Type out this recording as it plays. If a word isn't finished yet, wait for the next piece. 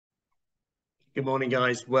Good morning,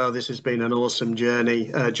 guys. Well, this has been an awesome journey.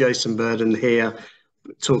 Jason Burden here,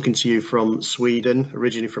 talking to you from Sweden,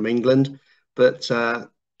 originally from England. But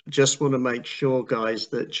just want to make sure, guys,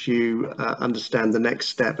 that you understand the next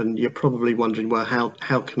step. And you're probably wondering, well,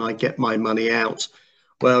 how can I get my money out?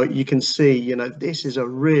 Well, you can see, this is a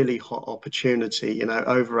really hot opportunity.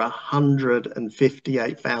 Over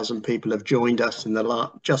 158,000 people have joined us in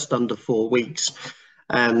the just under 4 weeks.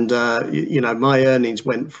 And my earnings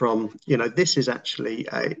went from, this is actually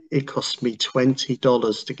it cost me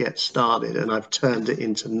 $20 to get started, and I've turned it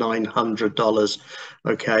into $900.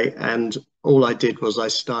 Okay, and all I did was I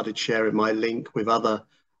started sharing my link with other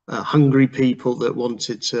hungry people that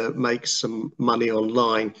wanted to make some money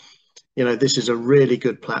online. This is a really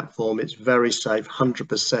good platform. It's very safe,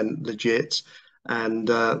 100% legit. And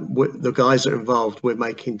the guys that are involved, we're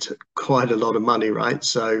making quite a lot of money, right?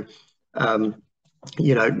 So,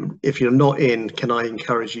 if you're not in, can I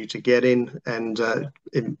encourage you to get in and get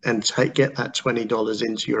that $20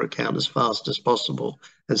 into your account as fast as possible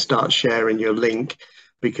and start sharing your link,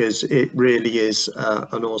 because it really is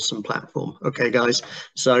an awesome platform. Okay, guys.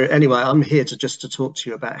 So anyway, I'm here to talk to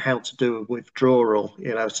you about how to do a withdrawal.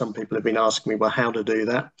 Some people have been asking me, well, how to do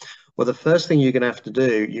that. Well, the first thing you're going to have to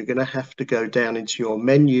do, you're going to have to go down into your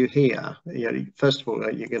menu here. First of all,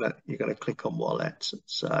 you're going to click on Wallet.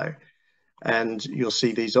 And you'll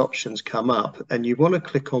see these options come up, and you want to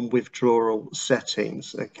click on withdrawal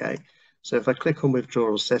settings. Okay, so if I click on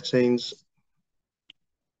withdrawal settings,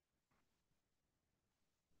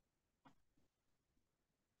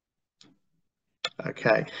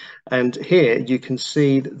 okay, and here you can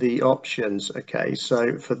see the options. Okay,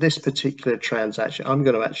 so for this particular transaction, I'm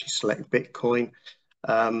going to actually select Bitcoin.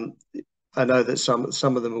 I know that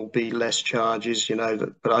some of them will be less charges,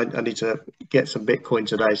 but I need to get some Bitcoin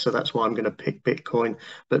today, so that's why I'm going to pick Bitcoin.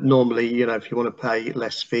 But normally, if you want to pay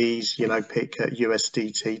less fees, pick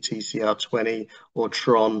USDT, TCR20, or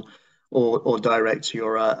Tron, or direct to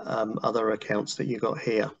your other accounts that you got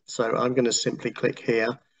here. So I'm going to simply click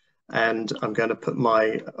here, and I'm going to put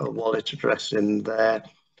my wallet address in there,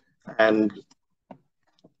 and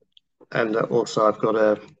also I've got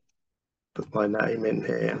to put my name in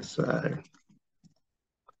here. So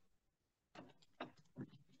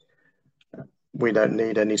we don't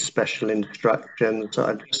need any special instructions. So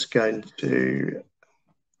I'm just going to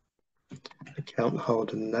account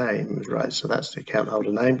holder name, right? So that's the account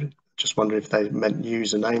holder name. Just wonder if they meant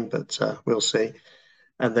username, but we'll see.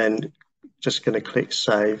 And then just going to click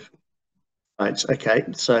save. Right, okay,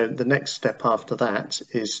 so the next step after that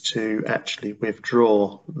is to actually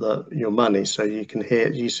withdraw your money. So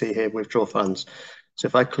you see here, withdraw funds. So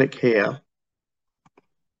if I click here,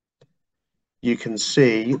 you can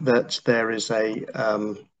see that there is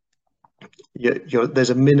there's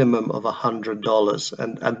a minimum of $100,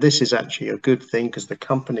 and this is actually a good thing because the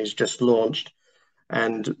company's just launched.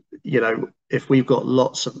 And if we've got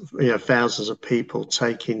lots of thousands of people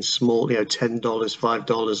taking small, $10,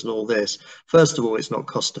 $5 and all this, first of all, it's not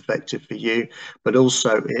cost effective for you, but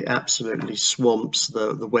also it absolutely swamps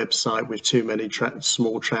the website with too many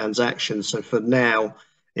small transactions. So for now,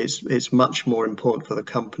 it's much more important for the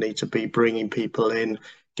company to be bringing people in,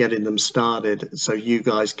 getting them started, so you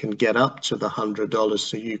guys can get up to the $100,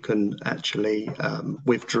 so you can actually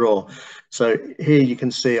withdraw. So here you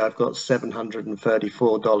can see I've got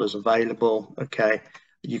 $734 available. Okay,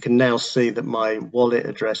 you can now see that my wallet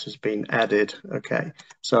address has been added. Okay,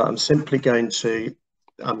 so I'm simply going to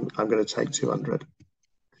I'm going to take $200,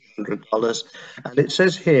 and it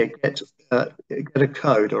says here get a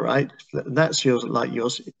code. All right, that's your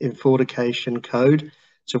authentication code.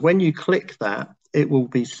 So when you click that, it will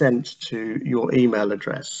be sent to your email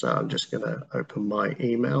address. So I'm just going to open my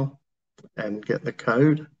email and get the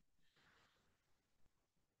code.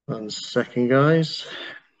 1 second, guys.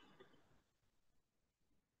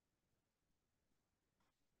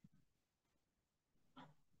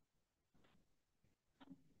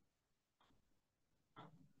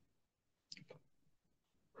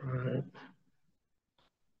 Right.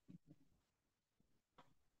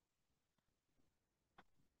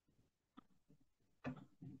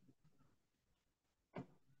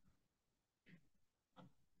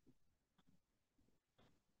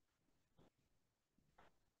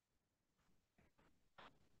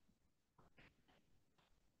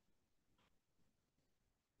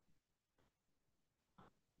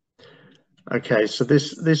 Okay, so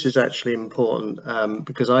this is actually important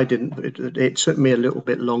because I didn't. It took me a little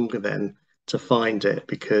bit longer then to find it,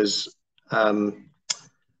 because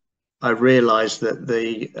I realized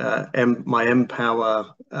that my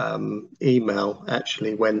Empower email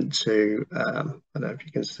actually went to, I don't know if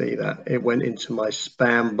you can see that, it went into my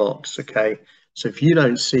spam box. Okay, So if you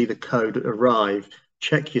don't see the code arrive,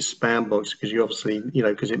 check your spam box, because you obviously,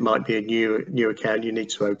 because it might be a new account, you need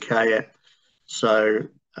to okay it. So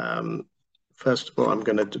first of all, I'm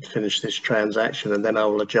going to finish this transaction, and then I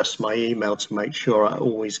will adjust my email to make sure I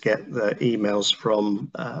always get the emails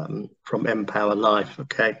from Empower Life.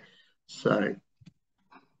 Okay, so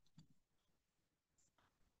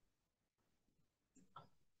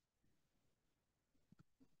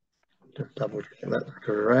just double check that's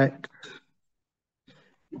correct.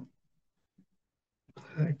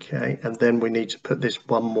 Okay, and then we need to put this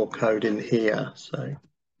one more code in here. So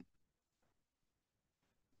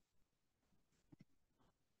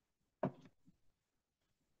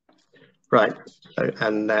right, so,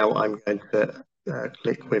 and now I'm going to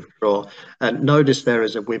click withdraw. And notice there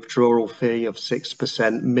is a withdrawal fee of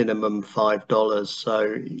 6%, minimum $5.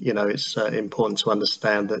 So, it's important to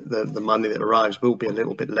understand that the money that arrives will be a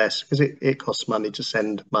little bit less, because it costs money to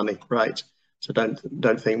send money, right? So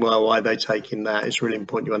don't think, well, why are they taking that? It's really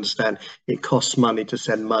important you understand it costs money to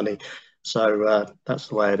send money. So that's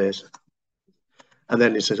the way it is. And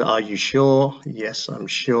then it says, are you sure? Yes, I'm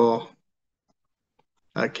sure.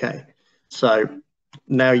 Okay, so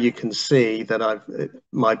now you can see that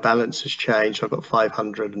my balance has changed. I've got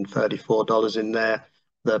 $534 in there.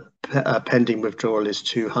 The pending withdrawal is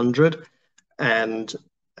 200, and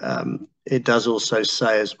it does also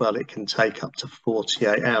say as well it can take up to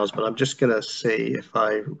 48 hours. But I'm just going to see if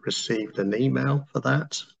I received an email for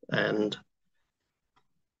that, and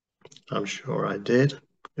I'm sure I did,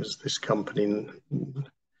 because this company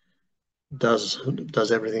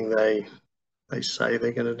does everything they say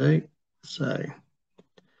they're going to do. So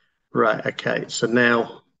right, okay, so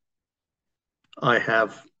now I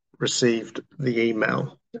have received the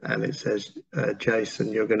email, and it says,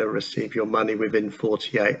 Jason, you're going to receive your money within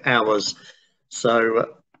 48 hours.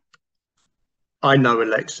 So I know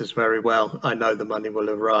Alexis very well. I know the money will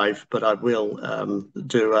arrive, but I will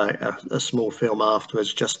do a small film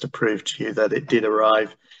afterwards just to prove to you that it did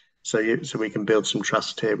arrive. So we can build some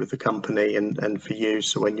trust here with the company and for you.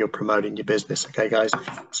 So when you're promoting your business, okay, guys.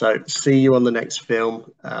 So see you on the next film.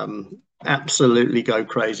 Absolutely go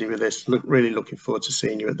crazy with this. Really looking forward to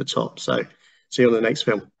seeing you at the top. So see you on the next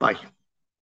film. Bye.